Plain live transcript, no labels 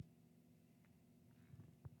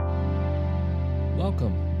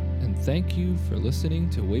welcome, and thank you for listening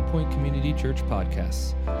to Waypoint Community Church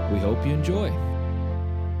Podcasts. We hope you enjoy.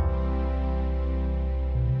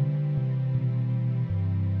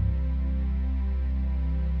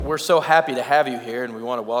 We're so happy to have you here, and we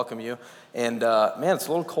want to welcome you. And man, it's a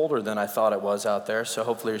little colder than I thought it was out there, so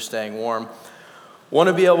hopefully you're staying warm. Want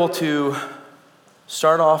to be able to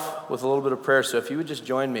start off with a little bit of prayer, so if you would just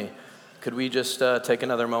join me, could we just take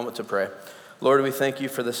another moment to pray? Lord, we thank you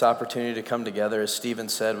for this opportunity to come together. As Stephen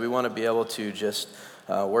said, we want to be able to just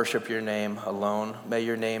worship your name alone. May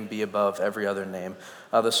your name be above every other name.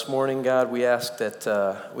 This morning, God, we ask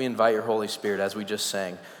that we invite your Holy Spirit, as we just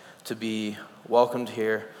sang, to be welcomed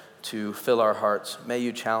here, to fill our hearts. May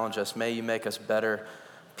you challenge us. May you make us better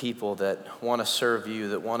people that want to serve you,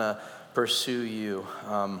 that want to pursue you.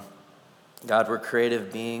 God, we're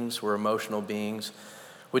creative beings. We're emotional beings.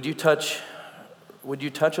 Would you touch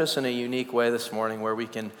us in a unique way this morning where we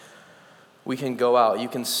can go out. You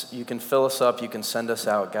can fill us up. You can send us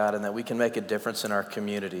out, God, and that we can make a difference in our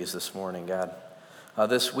communities this morning, God.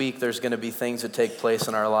 This week, there's going to be things that take place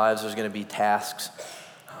in our lives. There's going to be tasks.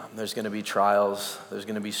 There's going to be trials. There's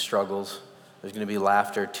going to be struggles. There's going to be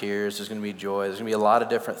laughter, tears. There's going to be joy. There's going to be a lot of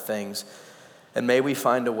different things. And may we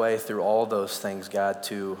find a way through all those things, God,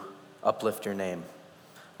 to uplift your name.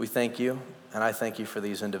 We thank you, and I thank you for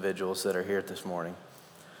these individuals that are here this morning.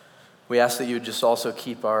 We ask that you would just also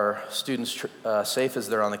keep our students safe as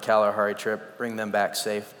they're on the Kalahari trip, bring them back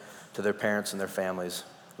safe to their parents and their families.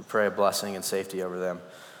 We pray a blessing and safety over them.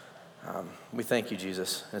 We thank you,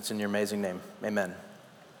 Jesus. It's in your amazing name. Amen.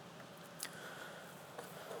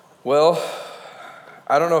 Well,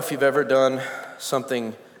 I don't know if you've ever done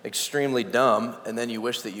something extremely dumb and then you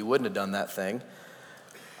wish that you wouldn't have done that thing.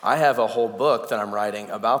 I have a whole book that I'm writing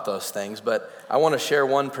about those things, but I want to share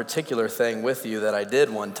one particular thing with you that I did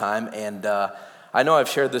one time, and I know I've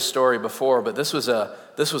shared this story before, but this was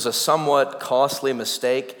a somewhat costly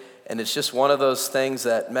mistake, and it's just one of those things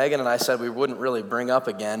that Megan and I said we wouldn't really bring up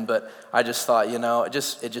again, but I just thought, it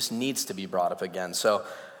just needs to be brought up again. So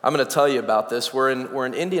I'm going to tell you about this. We're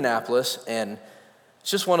in Indianapolis, and it's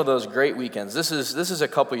just one of those great weekends. This is a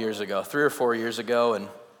couple years ago, 3 or 4 years ago, and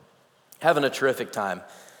having a terrific time.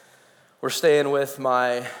 We're staying with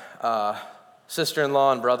my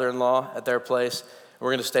sister-in-law and brother-in-law at their place.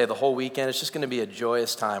 We're going to stay the whole weekend. It's just going to be a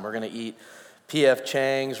joyous time. We're going to eat P.F.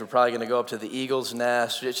 Chang's. We're probably going to go up to the Eagle's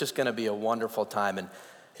Nest. It's just going to be a wonderful time. And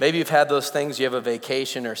maybe you've had those things, you have a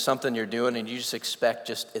vacation or something you're doing, and you just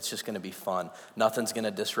expect it's just going to be fun. Nothing's going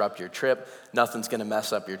to disrupt your trip. Nothing's going to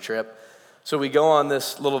mess up your trip. So we go on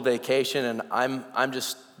this little vacation, and I'm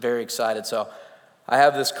just very excited. So I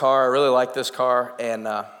have this car. I really like this car, and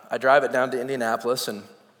I drive it down to Indianapolis, and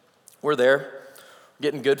we're there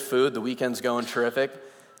getting good food. The weekend's going terrific.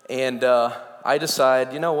 And I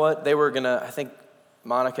decide, you know what? I think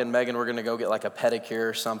Monica and Megan were going to go get like a pedicure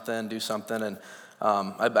or something, do something. And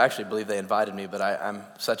I actually believe they invited me, but I'm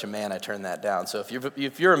such a man, I turned that down. So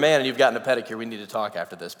if you're a man and you've gotten a pedicure, we need to talk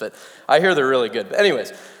after this. But I hear they're really good. But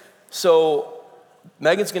anyways, so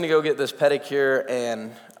Megan's going to go get this pedicure,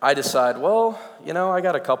 and I decide, I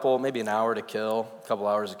got maybe an hour to kill, a couple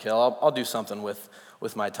hours to kill. I'll do something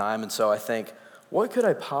with my time. And so I think, what could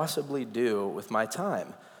I possibly do with my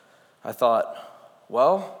time? I thought,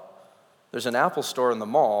 there's an Apple store in the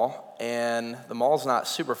mall, and the mall's not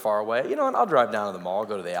super far away. You know what, I'll drive down to the mall,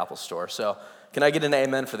 go to the Apple store. So can I get an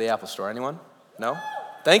amen for the Apple store? Anyone? No?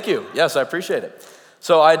 Thank you. Yes, I appreciate it.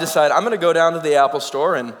 So I decide I'm going to go down to the Apple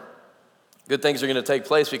store, and good things are going to take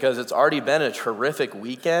place because it's already been a terrific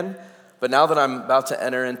weekend. But now that I'm about to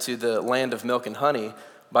enter into the land of milk and honey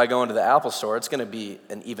by going to the Apple store, it's going to be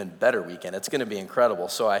an even better weekend. It's going to be incredible.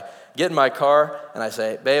 So I get in my car and I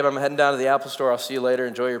say, babe, I'm heading down to the Apple store. I'll see you later.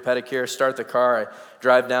 Enjoy your pedicure. Start the car. I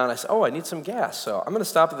drive down. I say, I need some gas. So I'm going to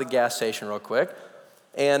stop at the gas station real quick.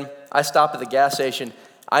 And I stop at the gas station.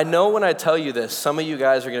 I know when I tell you this, some of you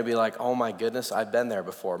guys are going to be like, oh my goodness, I've been there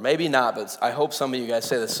before. Maybe not, but I hope some of you guys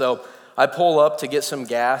say this. So I pull up to get some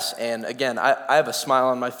gas, and again, I have a smile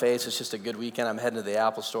on my face. It's just a good weekend. I'm heading to the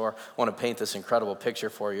Apple store. I want to paint this incredible picture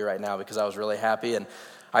for you right now because I was really happy. And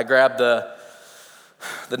I grab the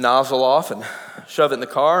nozzle off and shove it in the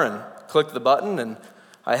car and click the button, and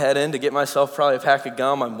I head in to get myself probably a pack of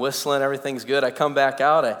gum. I'm whistling. Everything's good. I come back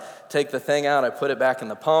out. I take the thing out. I put it back in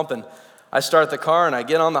the pump, and I start the car, and I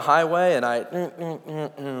get on the highway, and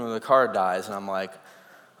the car dies, and I'm like,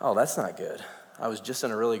 oh, that's not good. I was just in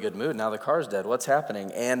a really good mood. Now the car's dead. What's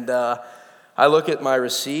happening? And I look at my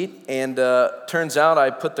receipt, and turns out I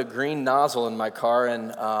put the green nozzle in my car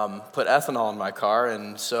and put ethanol in my car,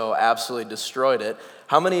 and so absolutely destroyed it.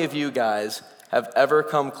 How many of you guys have ever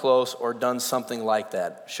come close or done something like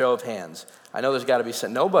that? Show of hands. I know there's got to be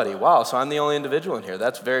some. Nobody. Wow, so I'm the only individual in here.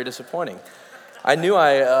 That's very disappointing. I knew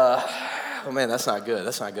oh man, that's not good.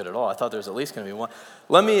 That's not good at all. I thought there was at least going to be one.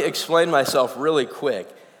 Let me explain myself really quick.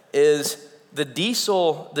 Is the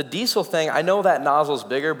diesel thing, I know that nozzle's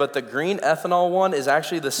bigger, but the green ethanol one is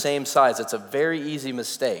actually the same size. It's a very easy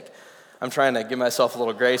mistake. I'm trying to give myself a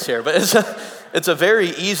little grace here, but it's a very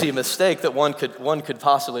easy mistake that one could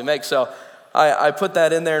possibly make. So I put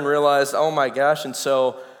that in there and realized, oh my gosh, and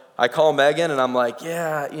so I call Megan and I'm like,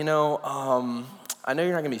 yeah, I know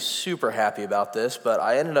you're not gonna be super happy about this, but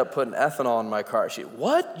I ended up putting ethanol in my car. She,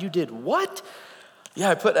 what? You did what? Yeah,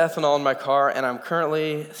 I put ethanol in my car, and I'm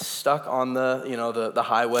currently stuck on the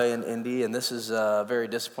highway in Indy, and this is a very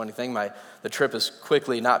disappointing thing. The trip is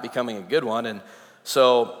quickly not becoming a good one, and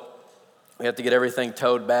so we have to get everything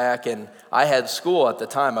towed back. And I had school at the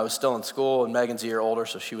time. I was still in school, and Megan's a year older,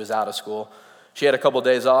 so she was out of school. She had a couple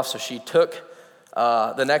days off, so she took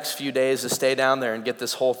the next few days to stay down there and get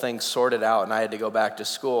this whole thing sorted out, and I had to go back to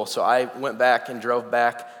school. So I went back and drove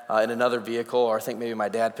back in another vehicle, or I think maybe my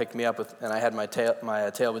dad picked me up, and I had my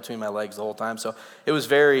tail between my legs the whole time. So it was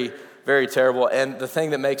very, very terrible. And the thing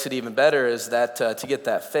that makes it even better is that to get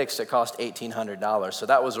that fixed, it cost $1,800. So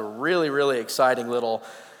that was a really, really exciting little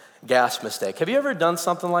gas mistake. Have you ever done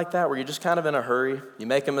something like that where you're just kind of in a hurry? You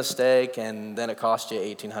make a mistake, and then it costs you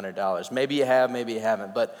 $1,800. Maybe you have, maybe you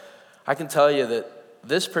haven't, but I can tell you that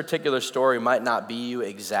this particular story might not be you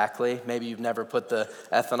exactly. Maybe you've never put the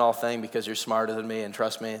ethanol thing because you're smarter than me, and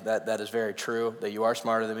trust me, that is very true, that you are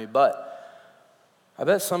smarter than me. But I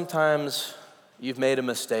bet sometimes you've made a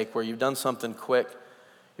mistake where you've done something quick,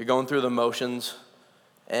 you're going through the motions,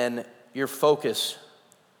 and your focus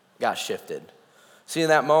got shifted. See, in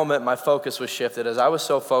that moment, my focus was shifted as I was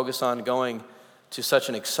so focused on going to such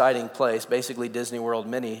an exciting place, basically Disney World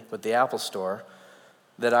Mini with the Apple Store,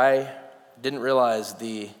 that I didn't realize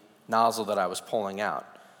the nozzle that I was pulling out.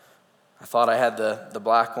 I thought I had the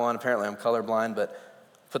black one. Apparently I'm colorblind, but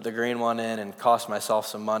put the green one in and cost myself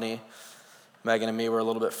some money. Megan and me were a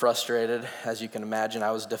little bit frustrated. As you can imagine,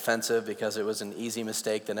 I was defensive because it was an easy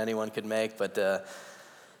mistake that anyone could make. But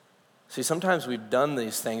see, sometimes we've done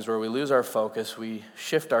these things where we lose our focus, we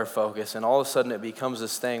shift our focus, and all of a sudden it becomes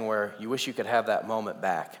this thing where you wish you could have that moment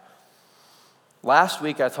back. Last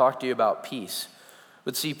week I talked to you about peace.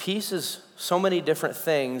 But see, peace is so many different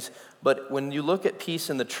things, but when you look at peace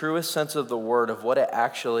in the truest sense of the word, of what it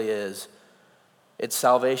actually is, it's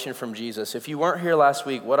salvation from Jesus. If you weren't here last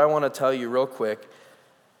week, what I want to tell you real quick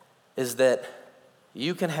is that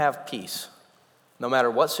you can have peace no matter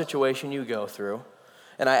what situation you go through.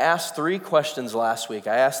 And I asked 3 questions last week.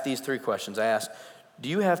 I asked these 3 questions. I asked, do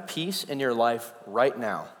you have peace in your life right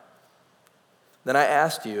now? Then I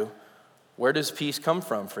asked you, where does peace come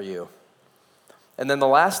from for you? And then the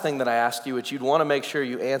last thing that I asked you, which you'd want to make sure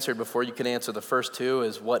you answered before you can answer the first 2,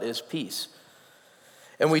 is what is peace?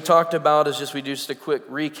 And we talked about, we do just a quick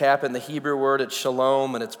recap, in the Hebrew word, it's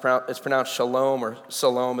shalom, and it's pronounced shalom, or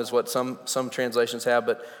salom is what some translations have,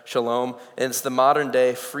 but shalom. And it's the modern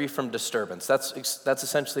day free from disturbance. That's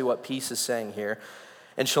essentially what peace is saying here.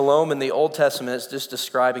 And shalom in the Old Testament is just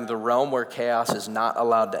describing the realm where chaos is not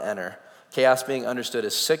allowed to enter. Chaos being understood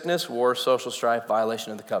as sickness, war, social strife,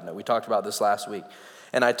 violation of the covenant. We talked about this last week.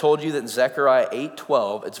 And I told you that in Zechariah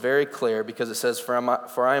 8:12, it's very clear because it says,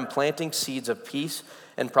 For I am planting seeds of peace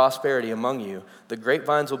and prosperity among you. The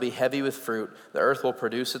grapevines will be heavy with fruit, the earth will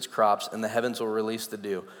produce its crops, and the heavens will release the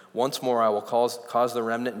dew. Once more I will cause the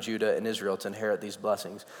remnant in Judah and Israel to inherit these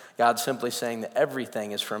blessings. God's simply saying that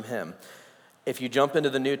everything is from him. If you jump into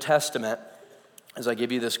the New Testament, as I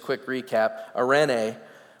give you this quick recap, arene,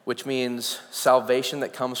 which means salvation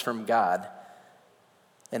that comes from God,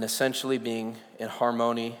 and essentially being in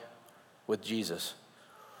harmony with Jesus.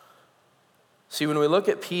 See, when we look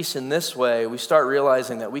at peace in this way, we start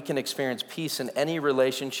realizing that we can experience peace in any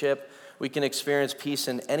relationship, we can experience peace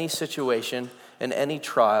in any situation, in any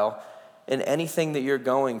trial, in anything that you're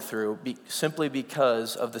going through, simply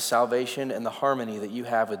because of the salvation and the harmony that you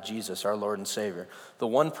have with Jesus, our Lord and Savior. The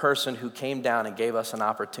one person who came down and gave us an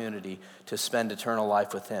opportunity to spend eternal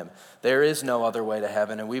life with him. There is no other way to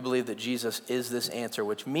heaven, and we believe that Jesus is this answer,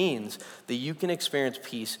 which means that you can experience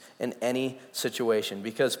peace in any situation,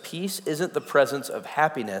 because peace isn't the presence of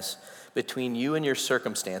happiness between you and your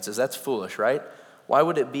circumstances. That's foolish, right? Why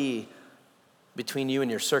would it be between you and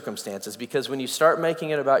your circumstances? Because when you start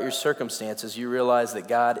making it about your circumstances, you realize that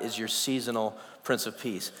God is your seasonal Prince of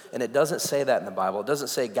Peace. And it doesn't say that in the Bible. It doesn't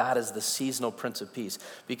say God is the seasonal Prince of Peace,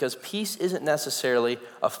 because peace isn't necessarily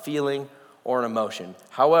a feeling or an emotion.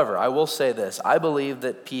 However, I will say this. I believe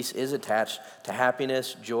that peace is attached to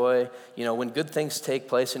happiness, joy. When good things take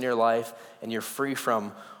place in your life and you're free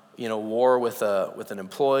from, war with an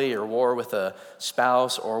employee or war with a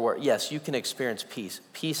spouse or war, yes, you can experience peace.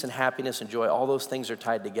 Peace and happiness and joy, all those things are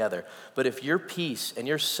tied together. But if your peace and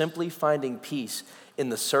you're simply finding peace in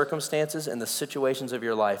the circumstances and the situations of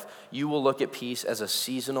your life, you will look at peace as a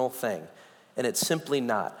seasonal thing. And it's simply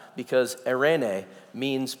not, because eirene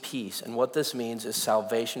means peace. And what this means is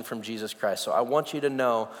salvation from Jesus Christ. So I want you to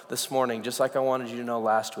know this morning, just like I wanted you to know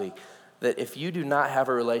last week, that if you do not have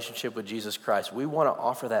a relationship with Jesus Christ, we want to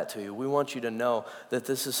offer that to you. We want you to know that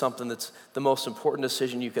this is something that's the most important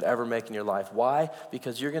decision you could ever make in your life. Why?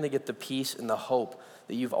 Because you're going to get the peace and the hope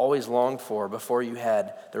that you've always longed for before you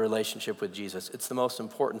had the relationship with Jesus. It's the most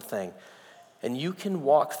important thing. And you can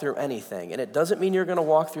walk through anything. And it doesn't mean you're going to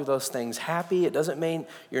walk through those things happy. It doesn't mean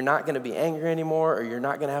you're not going to be angry anymore, or you're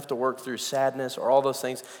not going to have to work through sadness or all those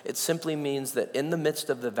things. It simply means that in the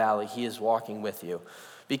midst of the valley, he is walking with you.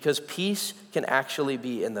 Because peace can actually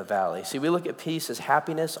be in the valley. See, we look at peace as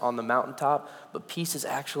happiness on the mountaintop, but peace is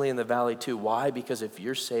actually in the valley too. Why? Because if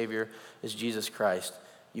your Savior is Jesus Christ,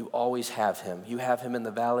 you always have him. You have him in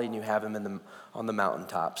the valley and you have him on the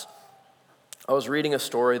mountaintops. I was reading a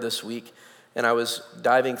story this week, and I was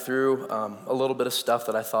diving through a little bit of stuff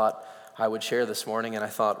that I thought I would share this morning, and I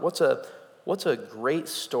thought, what's a great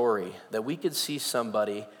story that we could see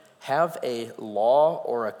somebody have a law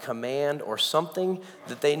or a command or something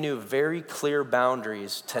that they knew very clear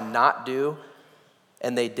boundaries to not do,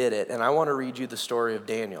 and they did it. And I want to read you the story of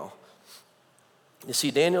Daniel. You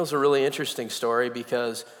see, Daniel's a really interesting story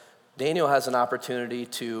because Daniel has an opportunity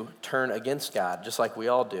to turn against God, just like we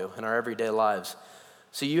all do in our everyday lives.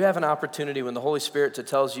 So you have an opportunity when the Holy Spirit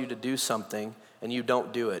tells you to do something and you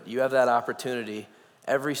don't do it. You have that opportunity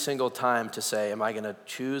every single time to say, am I going to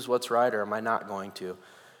choose what's right or am I not going to?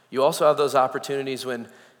 You also have those opportunities when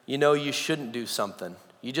you know you shouldn't do something.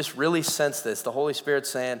 You just really sense this. The Holy Spirit's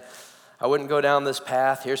saying, I wouldn't go down this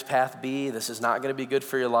path. Here's path B. This is not going to be good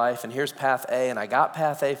for your life. And here's path A, and I got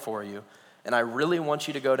path A for you. And I really want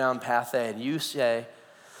you to go down path A. And you say,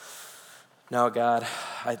 no, God,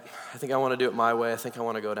 I think I want to do it my way. I think I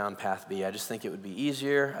want to go down path B. I just think it would be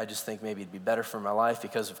easier. I just think maybe it'd be better for my life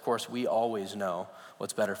because, of course, we always know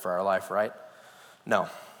what's better for our life, right? No.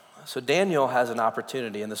 So Daniel has an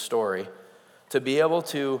opportunity in the story to be able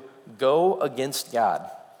to go against God.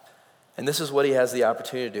 And this is what he has the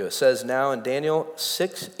opportunity to do. It says now in Daniel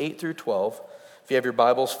 6, 8 through 12, if you have your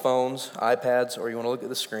Bibles, phones, iPads, or you want to look at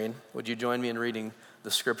the screen, would you join me in reading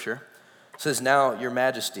the scripture? It says, now, your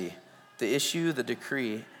majesty, to issue a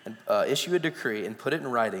decree and put it in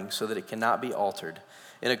writing so that it cannot be altered,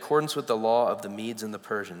 in accordance with the law of the Medes and the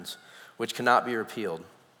Persians, which cannot be repealed.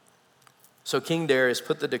 So King Darius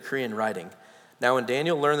put the decree in writing. Now when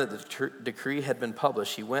Daniel learned that the decree had been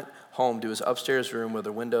published, he went home to his upstairs room where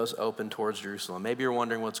the windows opened towards Jerusalem. Maybe you're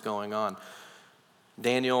wondering what's going on.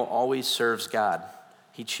 Daniel always serves God.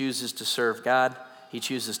 He chooses to serve God. He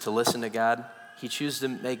chooses to listen to God. He chooses to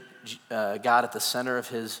make God at the center of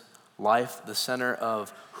his life, the center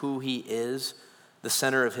of who he is, the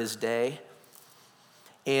center of his day.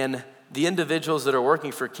 And the individuals that are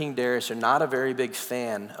working for King Darius are not a very big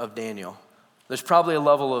fan of Daniel. There's probably a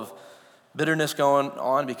level of bitterness going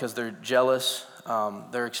on because they're jealous.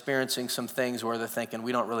 They're experiencing some things where they're thinking,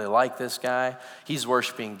 we don't really like this guy. He's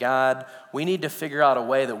worshiping God. We need to figure out a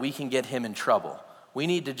way that we can get him in trouble. We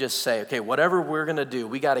need to just say, okay, whatever we're going to do,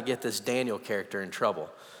 we got to get this Daniel character in trouble.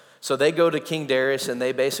 So they go to King Darius and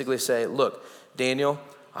they basically say, look, King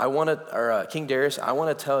Darius, I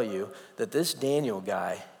want to tell you that this Daniel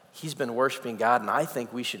guy, he's been worshiping God, and I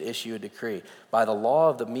think we should issue a decree. By the law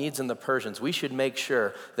of the Medes and the Persians, we should make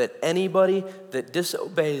sure that anybody that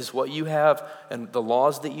disobeys what you have and the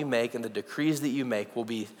laws that you make and the decrees that you make will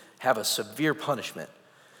have a severe punishment.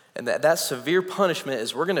 And that severe punishment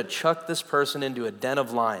is we're going to chuck this person into a den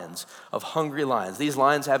of lions, of hungry lions. These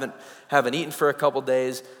lions haven't eaten for a couple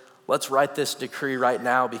days. Let's write this decree right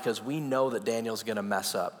now because we know that Daniel's going to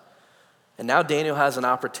mess up. And now Daniel has an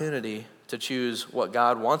opportunity to choose what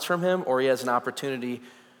God wants from him, or he has an opportunity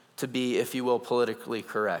to be, if you will, politically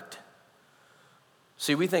correct.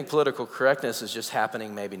 See, we think political correctness is just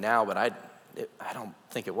happening maybe now, but I don't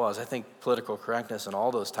think it was. I think political correctness and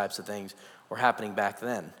all those types of things were happening back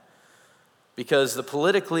then. Because the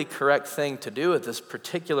politically correct thing to do at this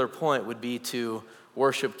particular point would be to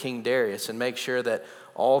worship King Darius and make sure that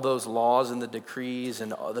all those laws and the decrees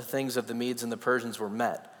and all the things of the Medes and the Persians were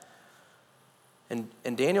met.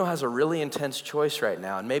 And Daniel has a really intense choice right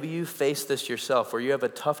now. And maybe you face this yourself where you have a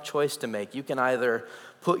tough choice to make. You can either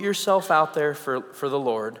put yourself out there for the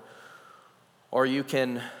Lord, or you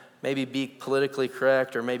can maybe be politically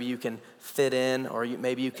correct, or maybe you can fit in, or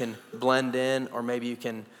maybe you can blend in, or maybe you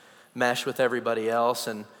can mesh with everybody else,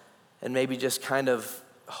 and maybe just kind of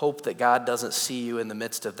hope that God doesn't see you in the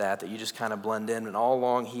midst of that you just kind of blend in, and all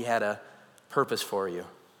along he had a purpose for you.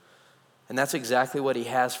 And that's exactly what he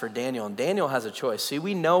has for Daniel, and Daniel has a choice. See,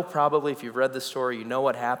 we know probably, if you've read this story, you know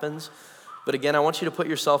what happens, but again, I want you to put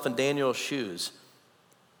yourself in Daniel's shoes.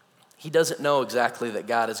 He doesn't know exactly that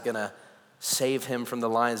God is going to save him from the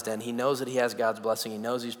lion's den. He knows that he has God's blessing. He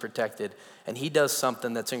knows he's protected, and he does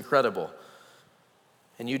something that's incredible.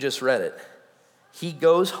 And you just read it. He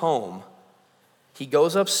goes home, he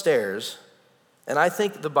goes upstairs, and I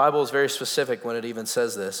think the Bible is very specific when it even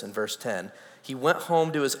says this in verse 10. He went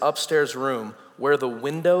home to his upstairs room where the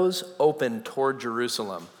windows opened toward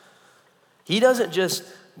Jerusalem. He doesn't just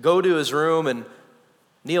go to his room and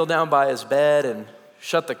kneel down by his bed and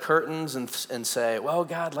shut the curtains and say, well,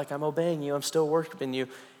 God, like I'm obeying you, I'm still worshiping you.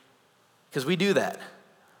 Because we do that.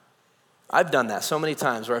 I've done that so many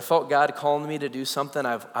times where I felt God calling me to do something.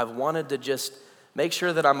 I've wanted to just make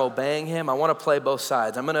sure that I'm obeying him. I want to play both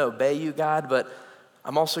sides. I'm going to obey you, God, but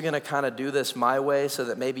I'm also going to kind of do this my way so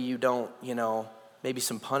that maybe you don't, maybe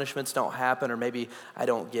some punishments don't happen, or maybe I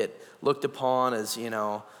don't get looked upon as,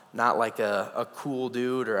 not like a cool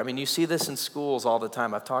dude. Or you see this in schools all the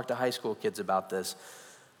time. I've talked to high school kids about this.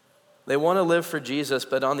 They want to live for Jesus,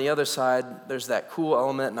 but on the other side, there's that cool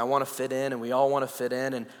element, and I want to fit in, and we all want to fit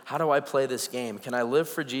in, and how do I play this game? Can I live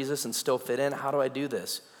for Jesus and still fit in? How do I do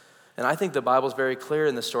this? And I think the Bible's very clear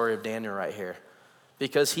in the story of Daniel right here,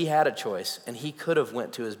 because he had a choice, and he could have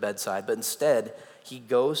went to his bedside, but instead, he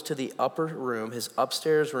goes to the upper room, his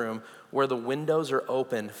upstairs room, where the windows are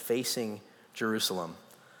open facing Jerusalem.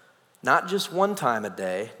 Not just one time a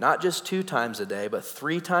day, not just 2 times a day, but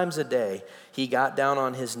 3 times a day, he got down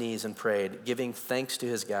on his knees and prayed, giving thanks to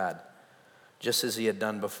his God, just as he had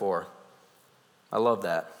done before. I love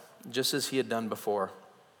that. Just as he had done before.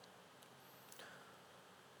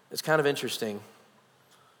 It's kind of interesting.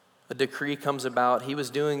 A decree comes about. He was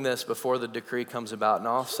doing this before the decree comes about, and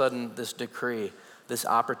all of a sudden, this decree, this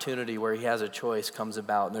opportunity where he has a choice comes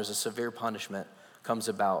about, and there's a severe punishment comes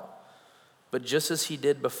about. But just as he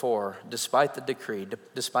did before, despite the decree,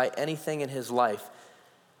 despite anything in his life,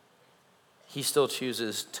 he still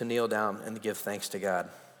chooses to kneel down and give thanks to God.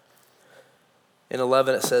 In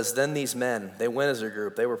 11 it says, then these men, they went as a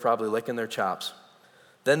group. They were probably licking their chops.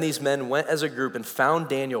 Then these men went as a group and found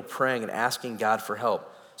Daniel praying and asking God for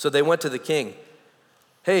help. So they went to the king.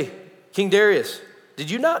 Hey, King Darius,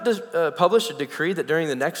 did you not publish a decree that during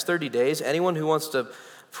the next 30 days, anyone who wants to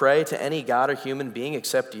pray to any God or human being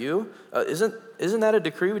except you? Isn't that a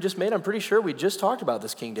decree we just made? I'm pretty sure we just talked about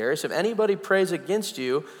this, King Darius. If anybody prays against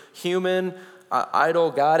you, human, idol,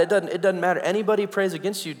 God, it doesn't matter. Anybody prays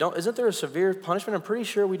against you, isn't there a severe punishment? I'm pretty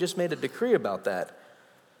sure we just made a decree about that.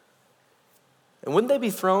 And wouldn't they be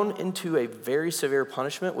thrown into a very severe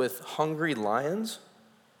punishment with hungry lions?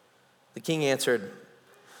 The king answered,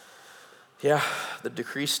 yeah, the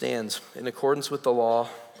decree stands in accordance with the law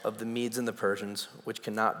of the Medes and the Persians, which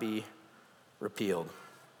cannot be repealed.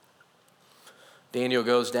 Daniel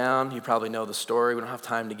goes down. You probably know the story. We don't have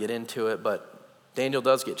time to get into it, but Daniel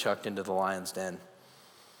does get chucked into the lion's den.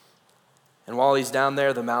 And while he's down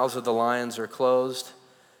there, the mouths of the lions are closed.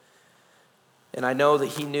 And I know that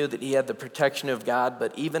he knew that he had the protection of God,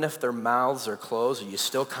 but even if their mouths are closed, are you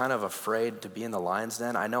still kind of afraid to be in the lion's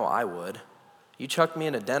den? I know I would. You chuck me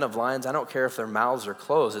in a den of lions, I don't care if their mouths are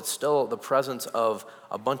closed. It's still the presence of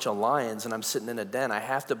a bunch of lions, and I'm sitting in a den. I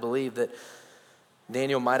have to believe that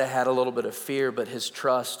Daniel might have had a little bit of fear, but his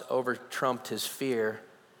trust over-trumped his fear.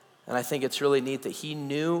 And I think it's really neat that he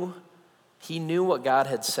knew what God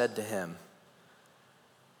had said to him.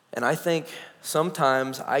 And I think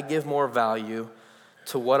sometimes I give more value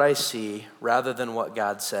to what I see rather than what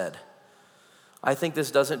God said. I think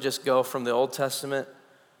this doesn't just go from the Old Testament,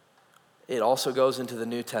 it also goes into the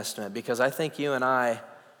New Testament, because I think you and I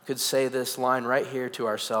could say this line right here to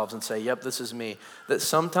ourselves and say, yep, this is me. That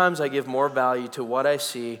sometimes I give more value to what I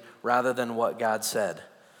see rather than what God said.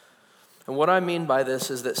 And what I mean by this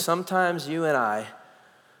is that sometimes you and I,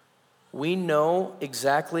 we know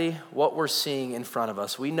exactly what we're seeing in front of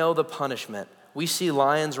us. We know the punishment. We see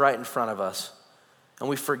lions right in front of us, and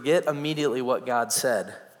we forget immediately what God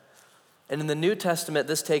said. And in the New Testament,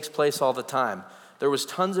 this takes place all the time. There was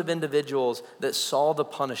tons of individuals that saw the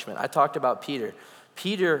punishment. I talked about Peter.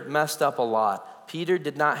 Peter messed up a lot. Peter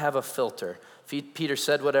did not have a filter. Peter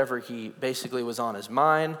said whatever he basically was on his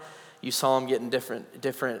mind. You saw him get in different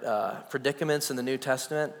predicaments in the New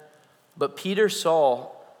Testament. But Peter saw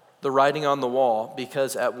the writing on the wall,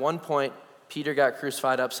 because at one point, Peter got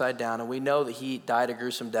crucified upside down, and we know that he died a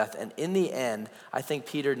gruesome death. And in the end, I think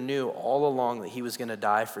Peter knew all along that he was going to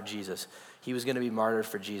die for Jesus. He was going to be martyred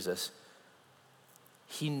for Jesus.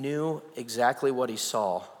 He knew exactly what he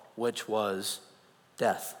saw, which was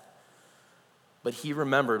death. But he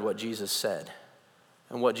remembered what Jesus said.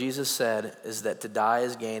 And what Jesus said is that to die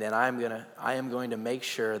is gain, and I am going to make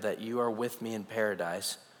sure that you are with me in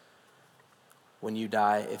paradise when you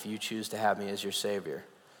die, if you choose to have me as your Savior.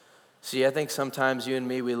 See, I think sometimes you and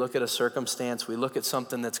me, we look at a circumstance, we look at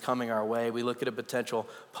something that's coming our way, we look at a potential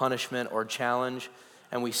punishment or challenge,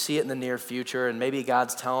 and we see it in the near future, and maybe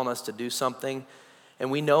God's telling us to do something, and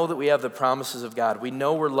we know that we have the promises of God. We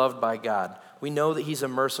know we're loved by God. We know that he's a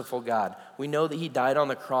merciful God. We know that he died on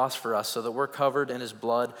the cross for us so that we're covered in his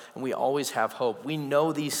blood, and we always have hope. We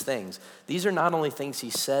know these things. These are not only things he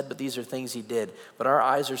said, but these are things he did. But our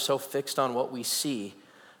eyes are so fixed on what we see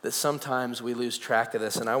that sometimes we lose track of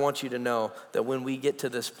this. And I want you to know that when we get to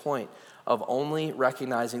this point of only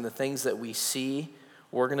recognizing the things that we see,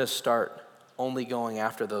 we're going to start only going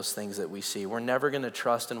after those things that we see. We're never going to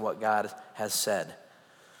trust in what God has said.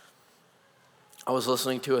 I was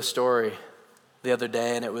listening to a story the other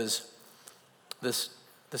day, and it was this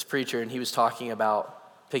preacher, and he was talking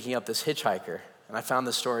about picking up this hitchhiker. And I found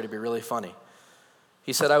this story to be really funny.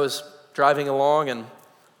 He said, I was driving along, and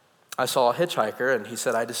I saw a hitchhiker, and he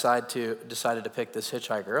said, I decided to pick this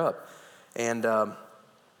hitchhiker up. And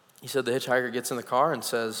he said the hitchhiker gets in the car and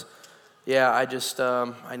says, yeah,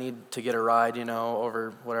 I need to get a ride, over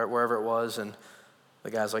wherever it was. And the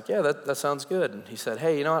guy's like, yeah, that sounds good. And he said,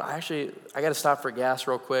 hey, you know what, I got to stop for gas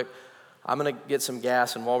real quick. I'm going to get some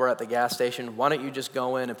gas, and while we're at the gas station, why don't you just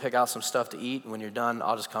go in and pick out some stuff to eat, and when you're done,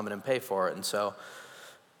 I'll just come in and pay for it. And so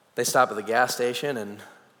they stop at the gas station, and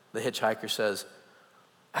the hitchhiker says,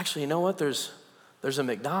 actually, you know what? There's a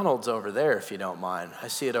McDonald's over there, if you don't mind. I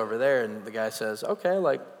see it over there. And the guy says, okay, all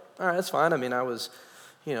right, that's fine. I was,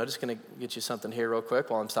 just going to get you something here real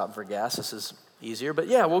quick while I'm stopping for gas. This is easier. But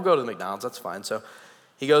yeah, we'll go to the McDonald's. That's fine. So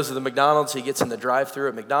he goes to the McDonald's. He gets in the drive-thru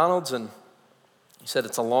at McDonald's, and he said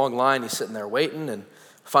it's a long line. He's sitting there waiting, and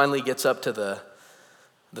finally gets up to the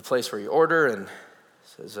place where you order and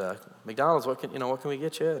says, McDonald's, what can we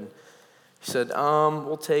get you? And he said,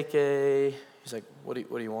 we'll take he's like, what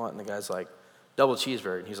do you want? And the guy's like, double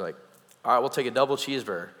cheeseburger. And he's like, all right, we'll take a double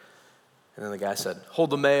cheeseburger. And then the guy said,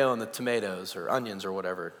 hold the mayo and the tomatoes or onions or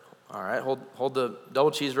whatever. All right, hold the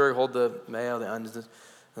double cheeseburger, hold the mayo, the onions.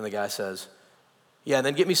 And the guy says, yeah, and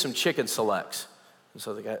then get me some chicken selects. And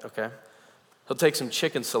so the guy, okay. He'll take some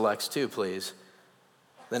chicken selects too, please.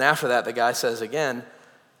 Then after that, the guy says again,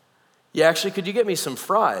 yeah, actually, could you get me some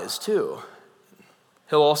fries too?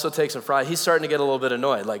 He'll also take some fries. He's starting to get a little bit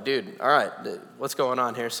annoyed. Like, dude, all right, what's going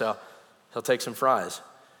on here? So he'll take some fries.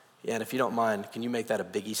 Yeah, and if you don't mind, can you make that a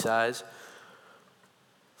biggie size?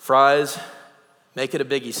 Fries, make it a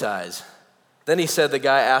biggie size. Then he said the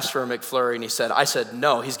guy asked for a McFlurry, and I said,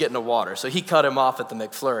 no, he's getting a water. So he cut him off at the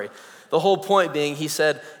McFlurry. The whole point being, he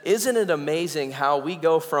said, isn't it amazing how we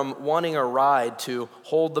go from wanting a ride to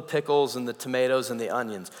hold the pickles and the tomatoes and the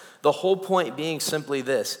onions? The whole point being simply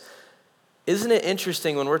this. Isn't it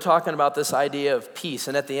interesting when we're talking about this idea of peace?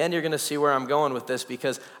 And at the end, you're going to see where I'm going with this,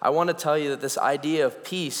 because I want to tell you that this idea of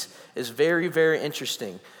peace is very, very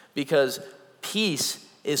interesting, because peace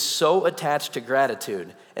is so attached to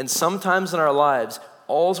gratitude. And sometimes in our lives,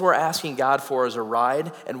 all we're asking God for is a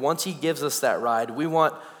ride, and once he gives us that ride, we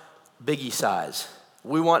want biggie size.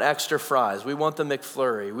 We want extra fries. We want the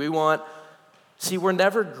McFlurry. We're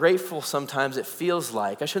never grateful sometimes, it feels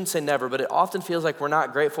like. I shouldn't say never, but it often feels like we're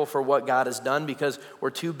not grateful for what God has done because we're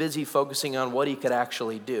too busy focusing on what he could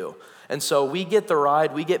actually do. And so we get the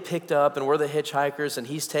ride, we get picked up, and we're the hitchhikers, and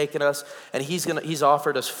he's taken us, and he's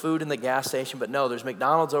offered us food in the gas station, but no, there's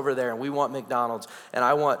McDonald's over there, and we want McDonald's, and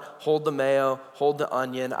I want hold the mayo, hold the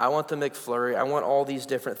onion, I want the McFlurry, I want all these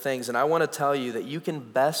different things, and I want to tell you that you can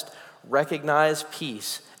best recognize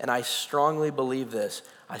peace, and I strongly believe this,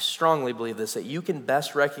 that you can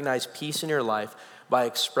best recognize peace in your life by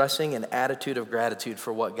expressing an attitude of gratitude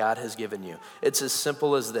for what God has given you. It's as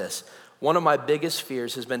simple as this. One of my biggest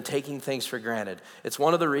fears has been taking things for granted. It's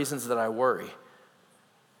one of the reasons that I worry.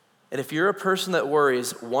 And if you're a person that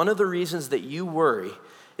worries, one of the reasons that you worry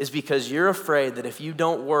is because you're afraid that if you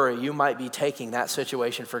don't worry, you might be taking that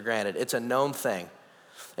situation for granted. It's a known thing.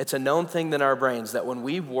 It's a known thing in our brains that when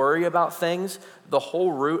we worry about things, the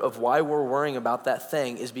whole root of why we're worrying about that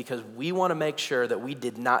thing is because we want to make sure that we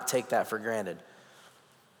did not take that for granted.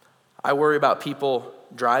 I worry about people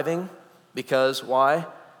driving because why?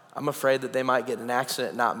 I'm afraid that they might get in an accident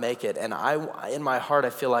and not make it. And in my heart, I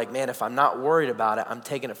feel like, man, if I'm not worried about it, I'm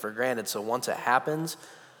taking it for granted. So once it happens,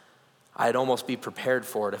 I'd almost be prepared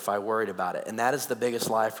for it if I worried about it. And that is the biggest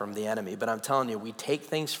lie from the enemy. But I'm telling you, we take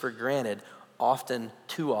things for granted often,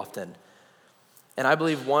 too often. And I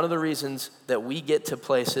believe one of the reasons that we get to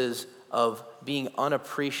places of being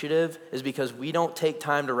unappreciative is because we don't take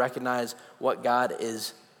time to recognize what God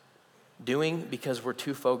is doing because we're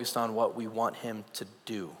too focused on what we want him to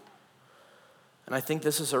do. And I think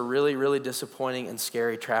this is a really, really disappointing and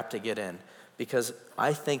scary trap to get in, because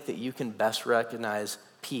I think that you can best recognize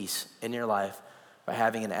peace in your life by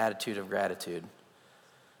having an attitude of gratitude.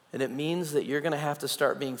 And it means that you're going to have to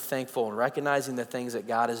start being thankful and recognizing the things that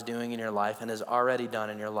God is doing in your life and has already done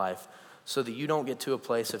in your life, so that you don't get to a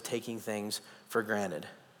place of taking things for granted.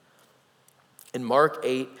 In Mark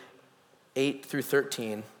 8 through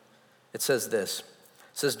 13, it says this. It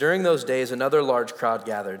says, during those days, another large crowd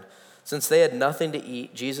gathered. Since they had nothing to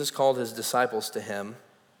eat, Jesus called his disciples to him.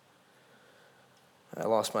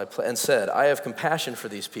 And said, I have compassion for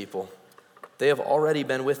these people. They have already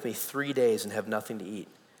been with me 3 days and have nothing to eat.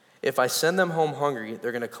 If I send them home hungry,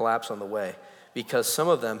 they're going to collapse on the way, because some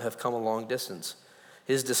of them have come a long distance.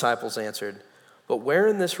 His disciples answered, but where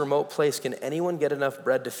in this remote place can anyone get enough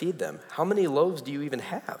bread to feed them? How many loaves do you even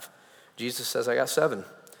have? Jesus says, I got 7.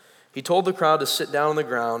 He told the crowd to sit down on the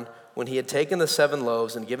ground. When he had taken the 7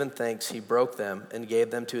 loaves and given thanks, he broke them and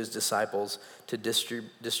gave them to his disciples to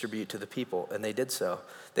distribute to the people, and they did so.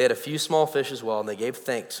 They had a few small fish as well, and they gave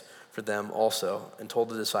thanks for them also and told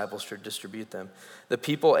the disciples to distribute them. The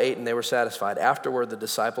people ate and they were satisfied. Afterward, the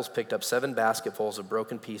disciples picked up 7 basketfuls of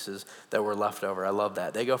broken pieces that were left over. I love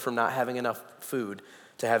that. They go from not having enough food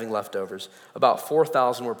to having leftovers. About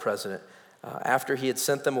 4,000 were present. After he had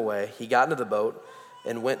sent them away, he got into the boat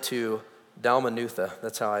and went to Dalmanutha.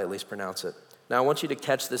 That's how I at least pronounce it. Now I want you to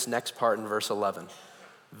catch this next part in verse 11.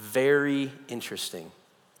 Very interesting.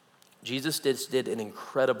 Jesus did an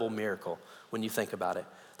incredible miracle when you think about it.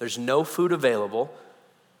 There's no food available,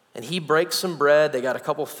 and he breaks some bread, they got a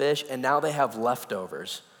couple fish, and now they have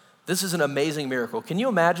leftovers. This is an amazing miracle. Can you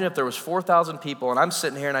imagine if there was 4,000 people, and I'm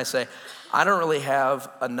sitting here and I say, I don't really have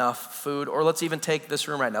enough food, or let's even take this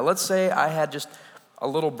room right now. Let's say I had just a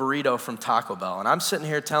little burrito from Taco Bell, and I'm sitting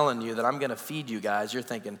here telling you that I'm gonna feed you guys. You're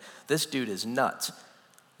thinking, this dude is nuts.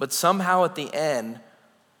 But somehow at the end,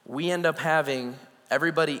 we end up having,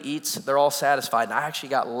 everybody eats, they're all satisfied, and I actually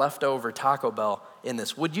got leftover Taco Bell in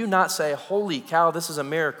this. Would you not say, holy cow, this is a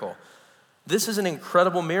miracle? This is an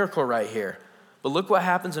incredible miracle right here. But look what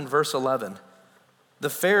happens in verse 11. The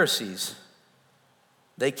Pharisees,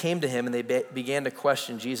 they came to him and they began to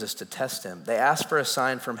question Jesus to test him. They asked for a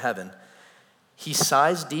sign from heaven. He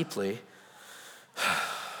sighs deeply.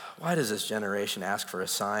 Why does this generation ask for a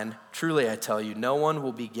sign? Truly, I tell you, no one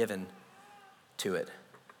will be given to it.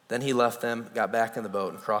 Then he left them, got back in the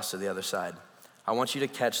boat, and crossed to the other side. I want you to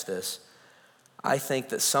catch this. I think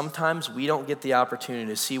that sometimes we don't get the opportunity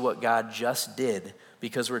to see what God just did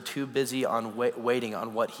because we're too busy on waiting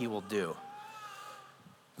on what he will do.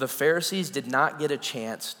 The Pharisees did not get a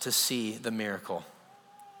chance to see the miracle.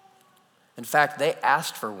 In fact, they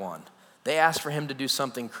asked for one. They asked for him to do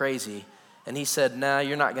something crazy, and he said, nah,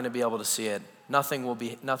 you're not going to be able to see it. Nothing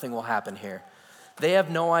will happen here. They have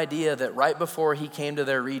no idea that right before he came to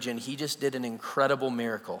their region, he just did an incredible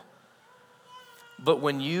miracle. But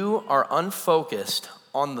when you are unfocused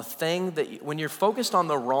on the thing when you're focused on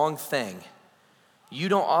the wrong thing, you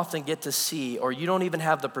don't often get to see, or you don't even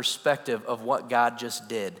have the perspective of what God just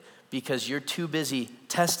did, because you're too busy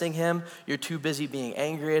testing him, you're too busy being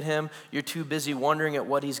angry at him, you're too busy wondering at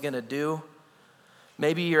what he's gonna do.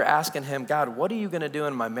 Maybe you're asking him, God, what are you gonna do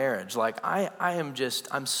in my marriage? Like,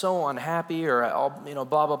 I'm so unhappy, or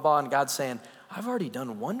blah, blah, blah, and God's saying, I've already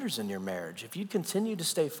done wonders in your marriage. If you continue to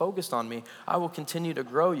stay focused on me, I will continue to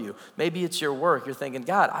grow you. Maybe it's your work. You're thinking,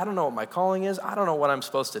 God, I don't know what my calling is. I don't know what I'm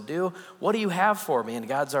supposed to do. What do you have for me? And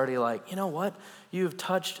God's already like, you know what? You have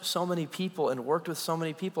touched so many people and worked with so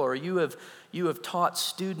many people, or you have taught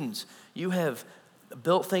students. You have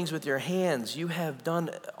built things with your hands. You have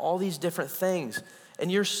done all these different things. And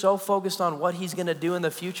you're so focused on what he's gonna do in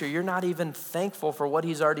the future, you're not even thankful for what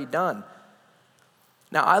he's already done.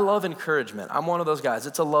 Now, I love encouragement. I'm one of those guys.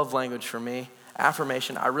 It's a love language for me.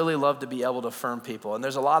 Affirmation, I really love to be able to affirm people. And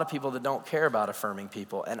there's a lot of people that don't care about affirming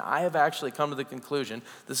people. And I have actually come to the conclusion,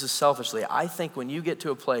 this is selfishly, I think when you get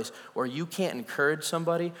to a place where you can't encourage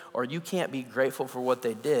somebody or you can't be grateful for what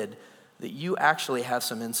they did, that you actually have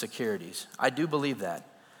some insecurities. I do believe that.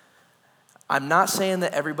 I'm not saying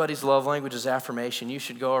that everybody's love language is affirmation. You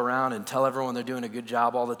should go around and tell everyone they're doing a good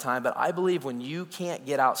job all the time. But I believe when you can't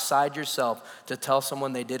get outside yourself to tell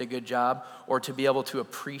someone they did a good job or to be able to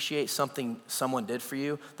appreciate something someone did for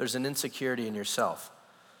you, there's an insecurity in yourself.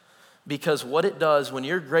 Because what it does when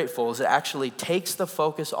you're grateful is it actually takes the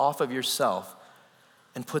focus off of yourself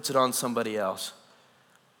and puts it on somebody else.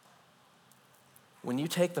 When you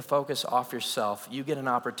take the focus off yourself, you get an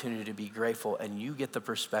opportunity to be grateful, and you get the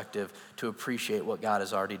perspective to appreciate what God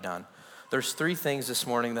has already done. There's 3 things this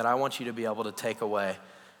morning that I want you to be able to take away,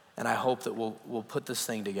 and I hope that we'll put this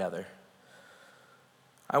thing together.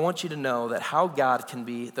 I want you to know that how God can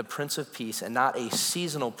be the Prince of Peace and not a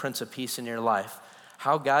seasonal Prince of Peace in your life.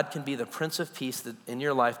 How God can be the Prince of Peace in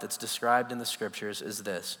your life that's described in the scriptures is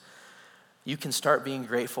this. You can start being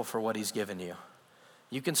grateful for what he's given you.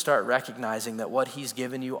 You can start recognizing that what he's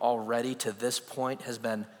given you already to this point has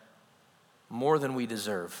been more than we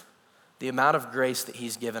deserve. The amount of grace that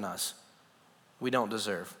he's given us, we don't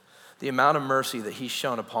deserve. The amount of mercy that he's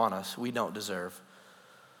shown upon us, we don't deserve.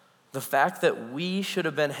 The fact that we should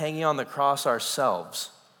have been hanging on the cross ourselves,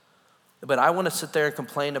 but I want to sit there and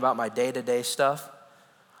complain about my day-to-day stuff.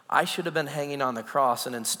 I should have been hanging on the cross,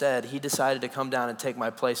 and instead, he decided to come down and take my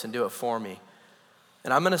place and do it for me.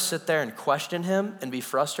 And I'm going to sit there and question him and be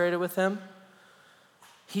frustrated with him.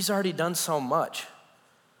 He's already done so much.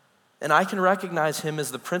 And I can recognize him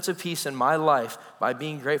as the Prince of Peace in my life by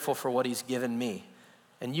being grateful for what he's given me.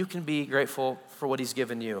 And you can be grateful for what he's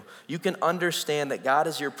given you. You can understand that God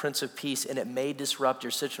is your Prince of Peace, and it may disrupt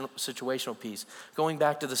your situational peace. Going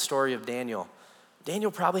back to the story of Daniel.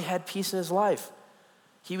 Daniel probably had peace in his life.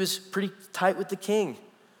 He was pretty tight with the king.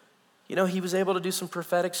 You know, he was able to do some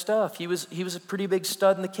prophetic stuff. He was a pretty big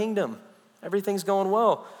stud in the kingdom. Everything's going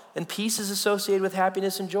well. And peace is associated with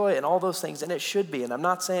happiness and joy and all those things, and it should be. And I'm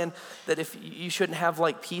not saying that if you shouldn't have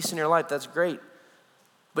like peace in your life, that's great.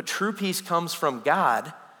 But true peace comes from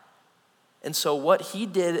God. And so what he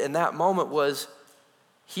did in that moment was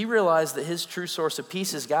he realized that his true source of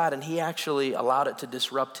peace is God, and he actually allowed it to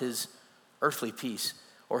disrupt his earthly peace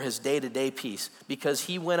or his day-to-day peace, because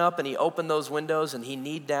he went up and he opened those windows and he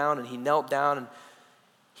kneed down and he knelt down and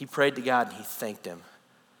he prayed to God and he thanked him.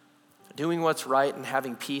 Doing what's right and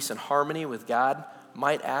having peace and harmony with God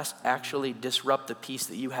might actually disrupt the peace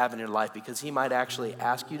that you have in your life, because he might actually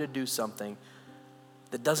ask you to do something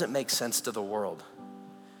that doesn't make sense to the world.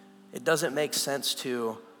 It doesn't make sense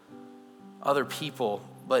to other people,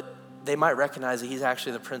 but they might recognize that he's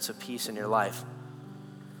actually the Prince of Peace in your life.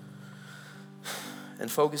 And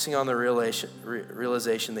focusing on the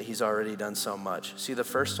realization that he's already done so much. See, the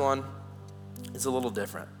first one is a little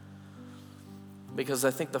different, because I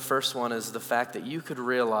think the first one is the fact that you could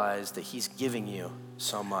realize that he's giving you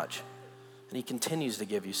so much, and he continues to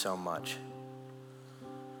give you so much.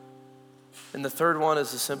 And the third one is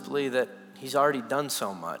simply that he's already done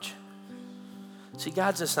so much. See,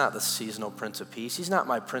 God's just not the seasonal Prince of Peace. He's not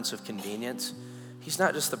my Prince of Convenience. He's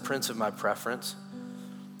not just the Prince of my preference.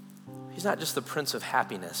 He's not just the Prince of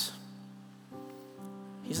Happiness.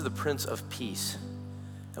 He's the Prince of Peace.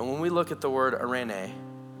 And when we look at the word eirene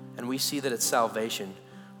and we see that it's salvation,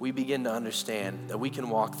 we begin to understand that we can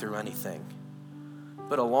walk through anything.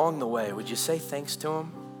 But along the way, would you say thanks to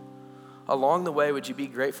him? Along the way, would you be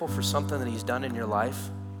grateful for something that he's done in your life?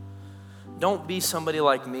 Don't be somebody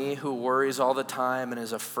like me who worries all the time and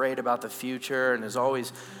is afraid about the future and is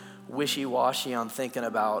always wishy-washy on thinking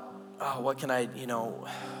about, what can I,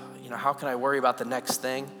 how can I worry about the next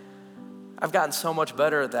thing? I've gotten so much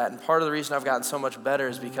better at that, and part of the reason I've gotten so much better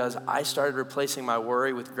is because I started replacing my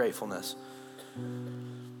worry with gratefulness.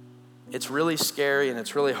 It's really scary and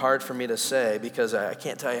it's really hard for me to say, because I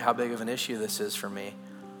can't tell you how big of an issue this is for me.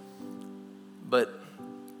 But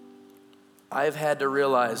I've had to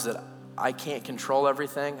realize that I can't control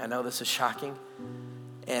everything. I know this is shocking.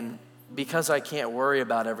 And because I can't worry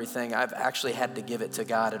about everything, I've actually had to give it to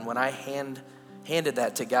God. And when I handed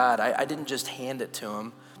that to God, I didn't just hand it to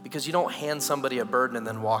him, because you don't hand somebody a burden and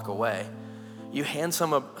then walk away. You hand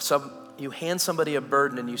somebody a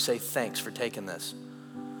burden and you say, thanks for taking this.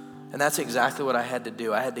 And that's exactly what I had to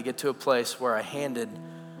do. I had to get to a place where I handed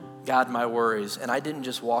God my worries, and I didn't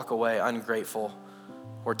just walk away ungrateful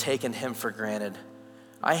or taking him for granted.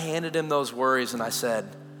 I handed him those worries and I said,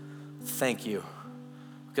 thank you,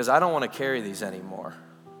 because I don't want to carry these anymore.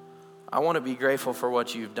 I want to be grateful for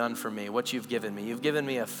what you've done for me, what you've given me. You've given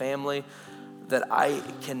me a family that I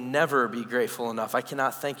can never be grateful enough. I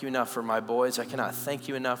cannot thank you enough for my boys. I cannot thank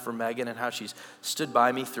you enough for Megan and how she's stood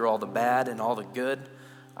by me through all the bad and all the good.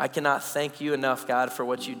 I cannot thank you enough, God, for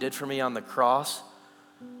what you did for me on the cross.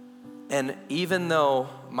 And even though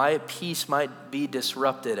my peace might be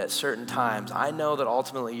disrupted at certain times, I know that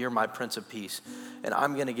ultimately you're my Prince of Peace, and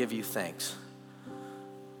I'm going to give you thanks.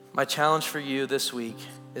 My challenge for you this week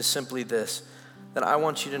is simply this, that I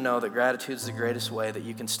want you to know that gratitude is the greatest way that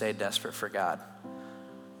you can stay desperate for God.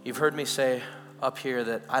 You've heard me say up here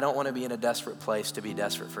that I don't want to be in a desperate place to be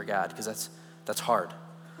desperate for God, because that's hard.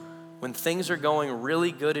 When things are going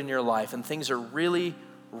really good in your life and things are really,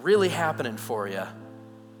 really happening for you,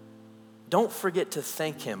 don't forget to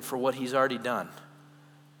thank him for what he's already done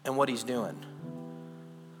and what he's doing.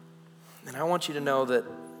 And I want you to know that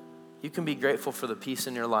you can be grateful for the peace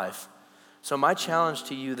in your life. So my challenge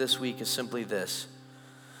to you this week is simply this: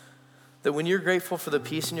 that when you're grateful for the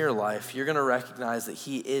peace in your life, you're going to recognize that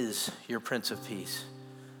he is your Prince of Peace.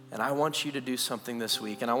 And I want you to do something this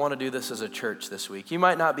week, and I want to do this as a church this week. You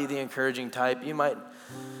might not be the encouraging type. You might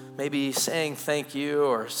maybe saying thank you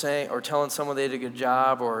or telling someone they did a good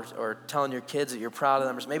job or telling your kids that you're proud of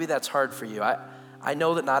them. Maybe that's hard for you. I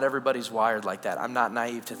know that not everybody's wired like that. I'm not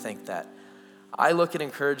naive to think that. I look at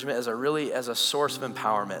encouragement as a source of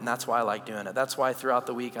empowerment, and that's why I like doing it. That's why throughout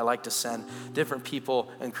the week I like to send different people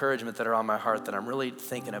encouragement that are on my heart that I'm really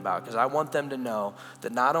thinking about, because I want them to know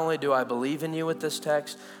that not only do I believe in you with this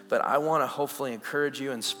text, but I want to hopefully encourage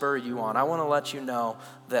you and spur you on. I want to let you know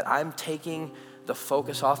that I'm taking the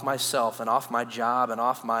focus off myself and off my job and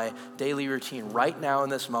off my daily routine right now in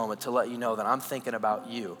this moment to let you know that I'm thinking about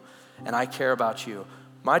you and I care about you.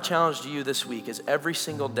 My challenge to you this week is every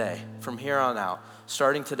single day from here on out,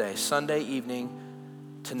 starting today, Sunday evening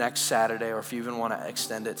to next Saturday, or if you even want to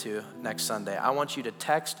extend it to next Sunday, I want you to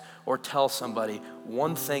text or tell somebody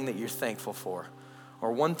one thing that you're thankful for,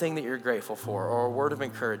 or one thing that you're grateful for, or a word of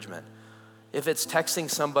encouragement. If it's texting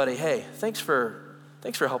somebody, hey, thanks for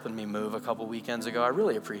helping me move a couple weekends ago. I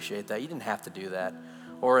really appreciate that. You didn't have to do that.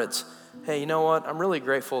 Or it's, hey, you know what? I'm really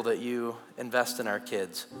grateful that you invest in our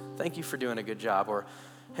kids. Thank you for doing a good job. Or,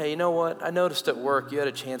 hey, you know what? I noticed at work you had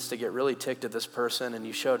a chance to get really ticked at this person and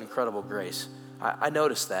you showed incredible grace. I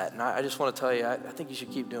noticed that, and I just want to tell you, I think you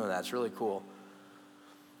should keep doing that. It's really cool.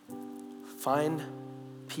 Find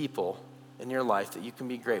people in your life that you can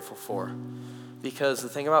be grateful for, because the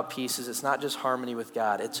thing about peace is it's not just harmony with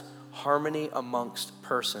God, it's harmony amongst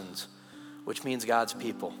persons, which means God's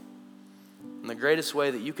people. And the greatest way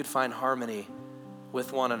that you could find harmony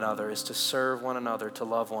with one another is to serve one another, to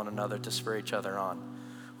love one another, to spur each other on.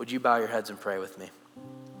 Would you bow your heads and pray with me?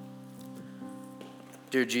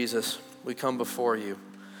 Dear Jesus, we come before you.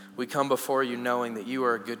 We come before you knowing that you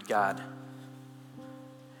are a good God.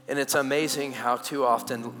 And it's amazing how too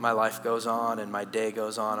often my life goes on and my day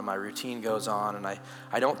goes on and my routine goes on, and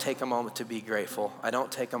I don't take a moment to be grateful. I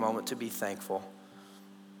don't take a moment to be thankful.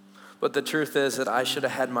 But the truth is that I should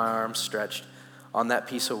have had my arms stretched on that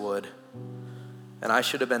piece of wood, and I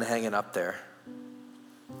should have been hanging up there.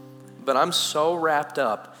 But I'm so wrapped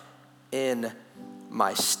up in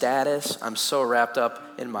my status. I'm so wrapped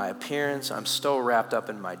up in my appearance. I'm so wrapped up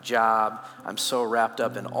in my job. I'm so wrapped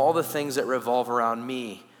up in all the things that revolve around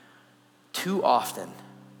me too often.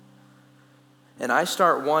 And I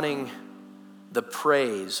start wanting the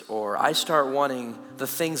praise, or I start wanting the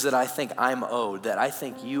things that I think I'm owed, that I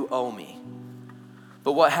think you owe me.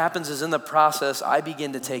 But what happens is in the process, I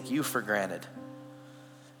begin to take you for granted.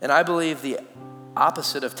 And I believe the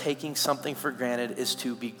opposite of taking something for granted is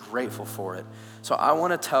to be grateful for it. So I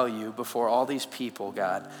want to tell you before all these people,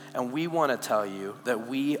 God, and we want to tell you that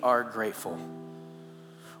we are grateful.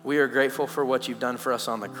 We are grateful for what you've done for us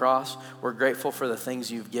on the cross. We're grateful for the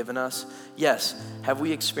things you've given us. Yes. Have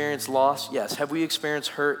we experienced loss? Yes. Have we experienced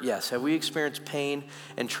hurt? Yes. Have we experienced pain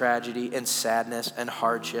and tragedy and sadness and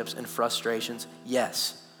hardships and frustrations?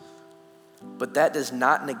 Yes. But that does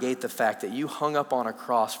not negate the fact that you hung up on a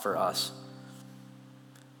cross for us.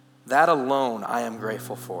 That alone I am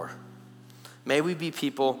grateful for. May we be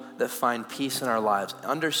people that find peace in our lives,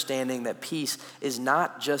 understanding that peace is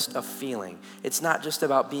not just a feeling. It's not just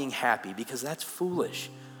about being happy, because that's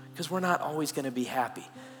foolish, because we're not always going to be happy.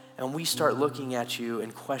 And we start looking at you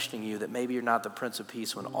and questioning you that maybe you're not the Prince of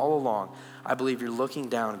Peace, when all along I believe you're looking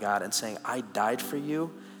down, God, and saying, I died for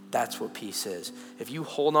you. That's what peace is. If you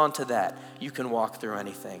hold on to that, you can walk through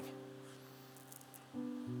anything.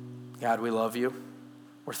 God, we love you.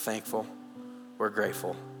 We're thankful. We're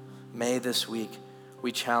grateful. May this week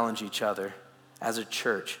we challenge each other as a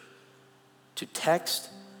church to text,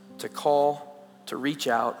 to call, to reach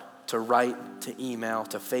out, to write, to email,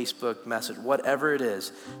 to Facebook message, whatever it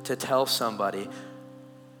is, to tell somebody,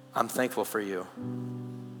 I'm thankful for you.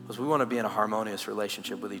 Because we want to be in a harmonious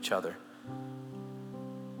relationship with each other.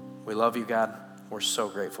 We love you, God. We're so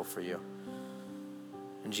grateful for you.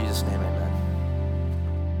 In Jesus' name, amen.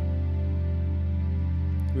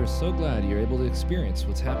 We are so glad you're able to experience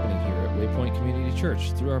what's happening here at Waypoint Community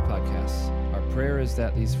Church through our podcasts. Our prayer is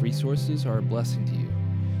that these resources are a blessing to you.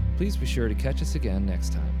 Please be sure to catch us again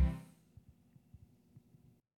next time.